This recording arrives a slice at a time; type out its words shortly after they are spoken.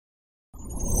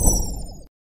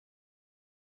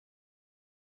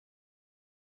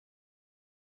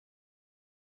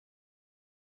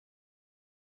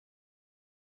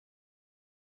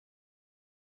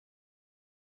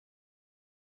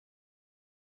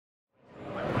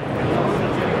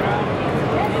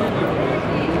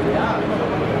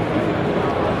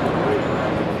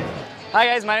Hi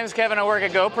guys, my name is Kevin. I work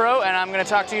at GoPro, and I'm going to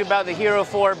talk to you about the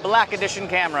Hero4 Black Edition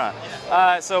camera.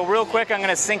 So real quick, I'm going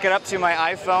to sync it up to my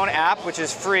iPhone app, which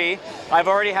is free. I've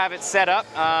already have it set up.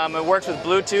 It works with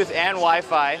Bluetooth and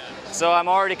Wi-Fi. So I'm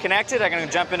already connected. I'm going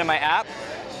to jump into my app.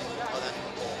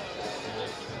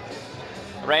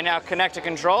 Right now, connect to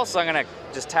control, so I'm going to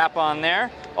just tap on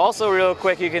there. Also, real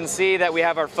quick, you can see that we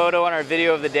have our photo and our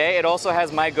video of the day. It also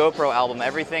has my GoPro album.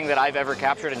 Everything that I've ever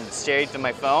captured and saved to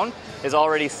my phone is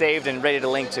already saved and ready to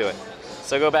link to it.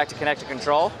 So go back to connect to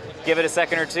control, give it a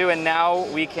second or two, and now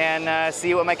we can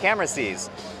see what my camera sees.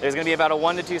 There's going to be about a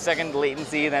 1 to 2 second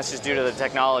latency, and that's just due to the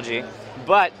technology.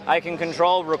 But I can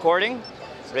control recording,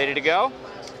 ready to go.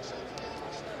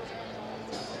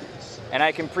 And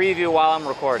I can preview while I'm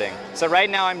recording. So right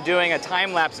now I'm doing a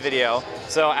time-lapse video.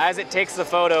 So as it takes the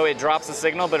photo, it drops the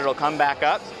signal, but it'll come back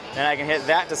up, and I can hit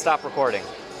that to stop recording.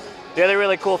 The other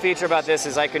really cool feature about this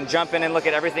is I can jump in and look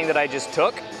at everything that I just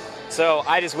took. So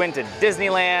I just went to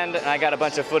Disneyland, and I got a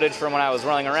bunch of footage from when I was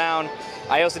running around.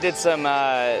 I also did some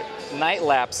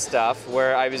night-lapse stuff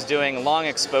where I was doing long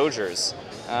exposures.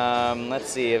 Let's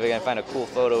see if I can find a cool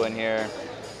photo in here.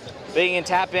 But you can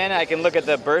tap in, I can look at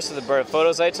the burst of the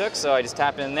photos I took, so I just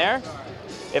tap in there.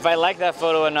 If I like that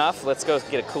photo enough, let's go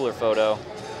get a cooler photo.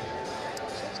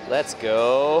 Let's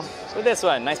go with this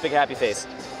one, nice big happy face.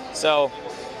 So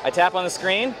I tap on the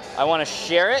screen, I want to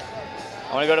share it.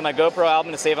 I want to go to my GoPro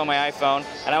album to save on my iPhone,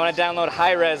 and I want to download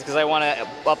high res because I want to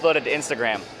upload it to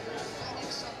Instagram.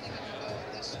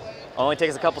 Only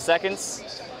takes a couple seconds.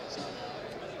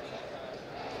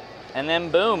 And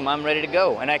then boom, I'm ready to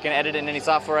go. And I can edit it in any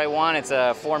software I want. It's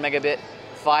a 4 megabit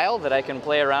file that I can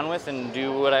play around with and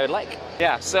do what I would like.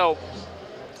 Yeah, so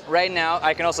right now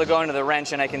I can also go into the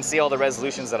wrench and I can see all the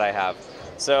resolutions that I have.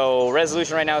 So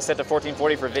resolution right now is set to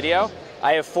 1440 for video.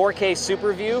 I have 4K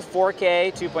Super View,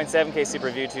 4K, 2.7K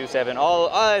Super View,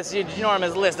 2.7, it's an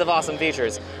enormous list of awesome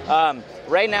features.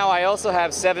 Right now I also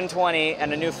have 720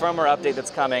 and a new firmware update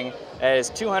that's coming. It is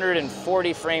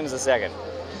 240 frames a second.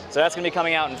 So that's going to be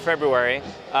coming out in February.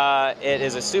 It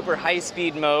is a super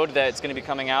high-speed mode that's going to be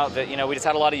coming out. That, you know, we just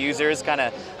had a lot of users kind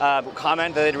of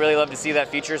comment that they'd really love to see that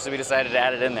feature, so we decided to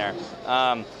add it in there.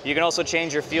 You can also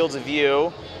change your fields of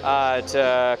view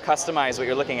to customize what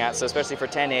you're looking at. So especially for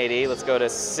 1080, let's go to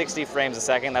 60 frames a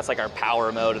second. That's like our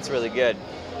power mode. It's really good.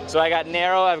 So I got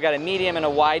narrow, I've got a medium, and a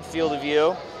wide field of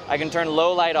view. I can turn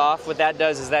low light off. What that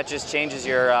does is that just changes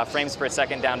your frames per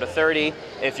second down to 30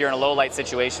 if you're in a low light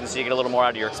situation, so you get a little more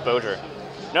out of your exposure.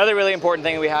 Another really important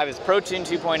thing we have is ProTune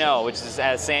 2.0, which is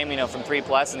the same, you know, from 3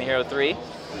 Plus and the Hero 3.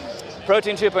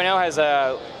 ProTune 2.0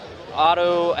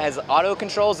 has auto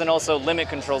controls and also limit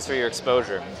controls for your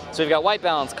exposure. So we've got white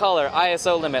balance, color,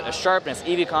 ISO limit, a sharpness,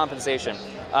 EV compensation.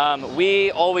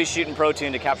 We always shoot in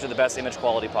ProTune to capture the best image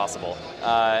quality possible.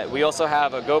 We also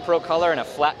have a GoPro color and a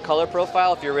flat color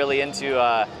profile if you're really into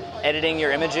editing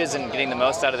your images and getting the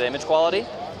most out of the image quality.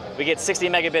 We get 60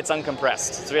 megabits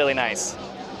uncompressed. It's really nice.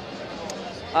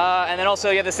 And then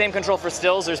also you have the same control for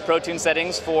stills. There's ProTune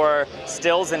settings for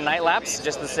stills and night lapse,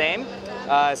 just the same.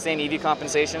 Same EV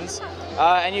compensations.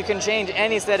 And you can change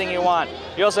any setting you want.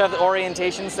 You also have the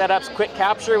orientation setups, quick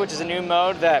capture, which is a new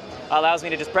mode that allows me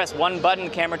to just press one button,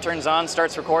 camera turns on,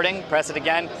 starts recording, press it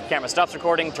again, camera stops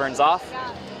recording, turns off.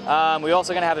 We're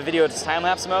also going to have a video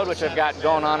time-lapse mode, which I've got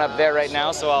going on up there right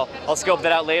now, so I'll scope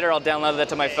that out later. I'll download that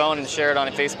to my phone and share it on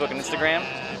Facebook and Instagram.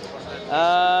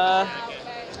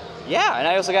 Yeah, and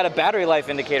I also got a battery life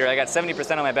indicator. I got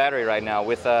 70% on my battery right now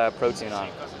with ProTune on.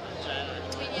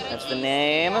 That's the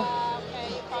name.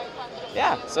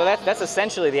 Yeah, so that's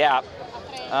essentially the app.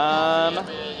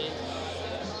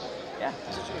 Yeah,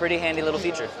 pretty handy little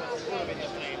feature.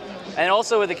 And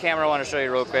also with the camera, I want to show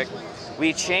you real quick,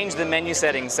 we changed the menu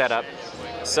settings setup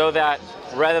so that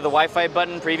rather the Wi-Fi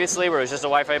button previously, where it was just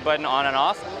a Wi-Fi button on and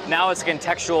off, now it's a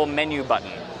contextual menu button.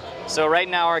 So right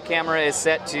now our camera is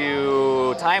set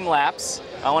to time lapse.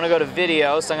 I want to go to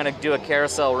video, so I'm going to do a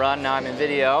carousel run. Now I'm in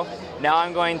video. Now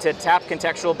I'm going to tap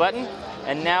contextual button.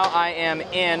 And now I am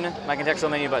in my contextual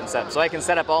menu button setup. So I can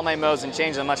set up all my modes and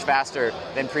change them much faster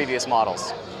than previous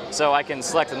models. So I can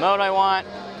select the mode I want.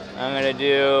 I'm going to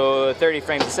do 30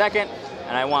 frames a second.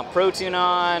 And I want ProTune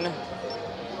on.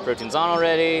 ProTune's on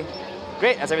already.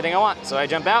 Great, that's everything I want. So I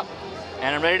jump out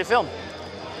and I'm ready to film.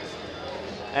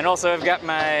 And also I've got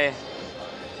my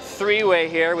 3-way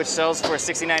here, which sells for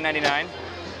 $69.99.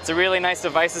 It's a really nice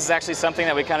device. This is actually something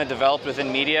that we kind of developed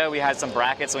within media. We had some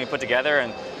brackets and we put together,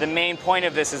 and the main point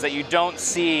of this is that you don't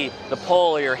see the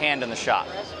pole or your hand in the shot.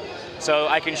 So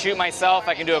I can shoot myself,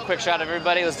 I can do a quick shot of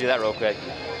everybody. Let's do that real quick.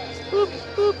 Boop,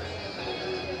 boop.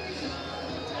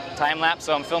 Time lapse,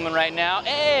 so I'm filming right now.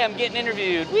 Hey, I'm getting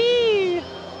interviewed. Whee!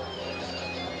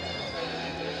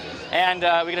 And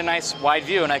we get a nice wide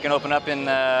view, and I can open up in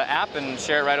the app and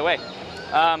share it right away.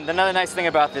 Another nice thing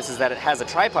about this is that it has a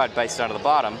tripod based out of the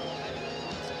bottom.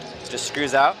 It just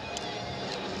screws out.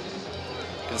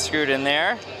 You can screw it in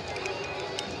there.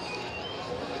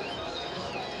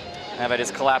 And if I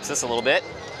just collapse this a little bit.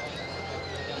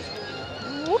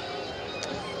 Whoop.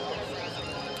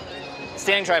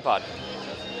 Standing tripod.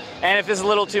 And if this is a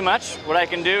little too much, what I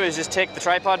can do is just take the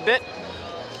tripod bit,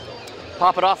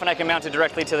 pop it off, and I can mount it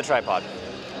directly to the tripod.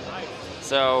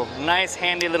 So nice,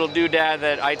 handy little doodad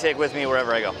that I take with me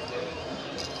wherever I go.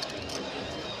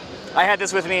 I had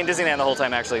this with me in Disneyland the whole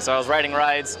time, actually. So I was riding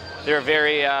rides. They're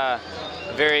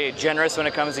very generous when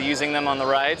it comes to using them on the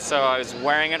rides. So I was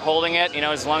wearing it, holding it, you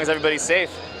know, as long as everybody's safe.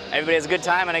 Everybody has a good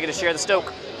time, and I get to share the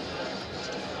stoke.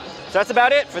 So that's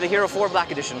about it for the Hero 4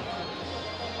 Black Edition.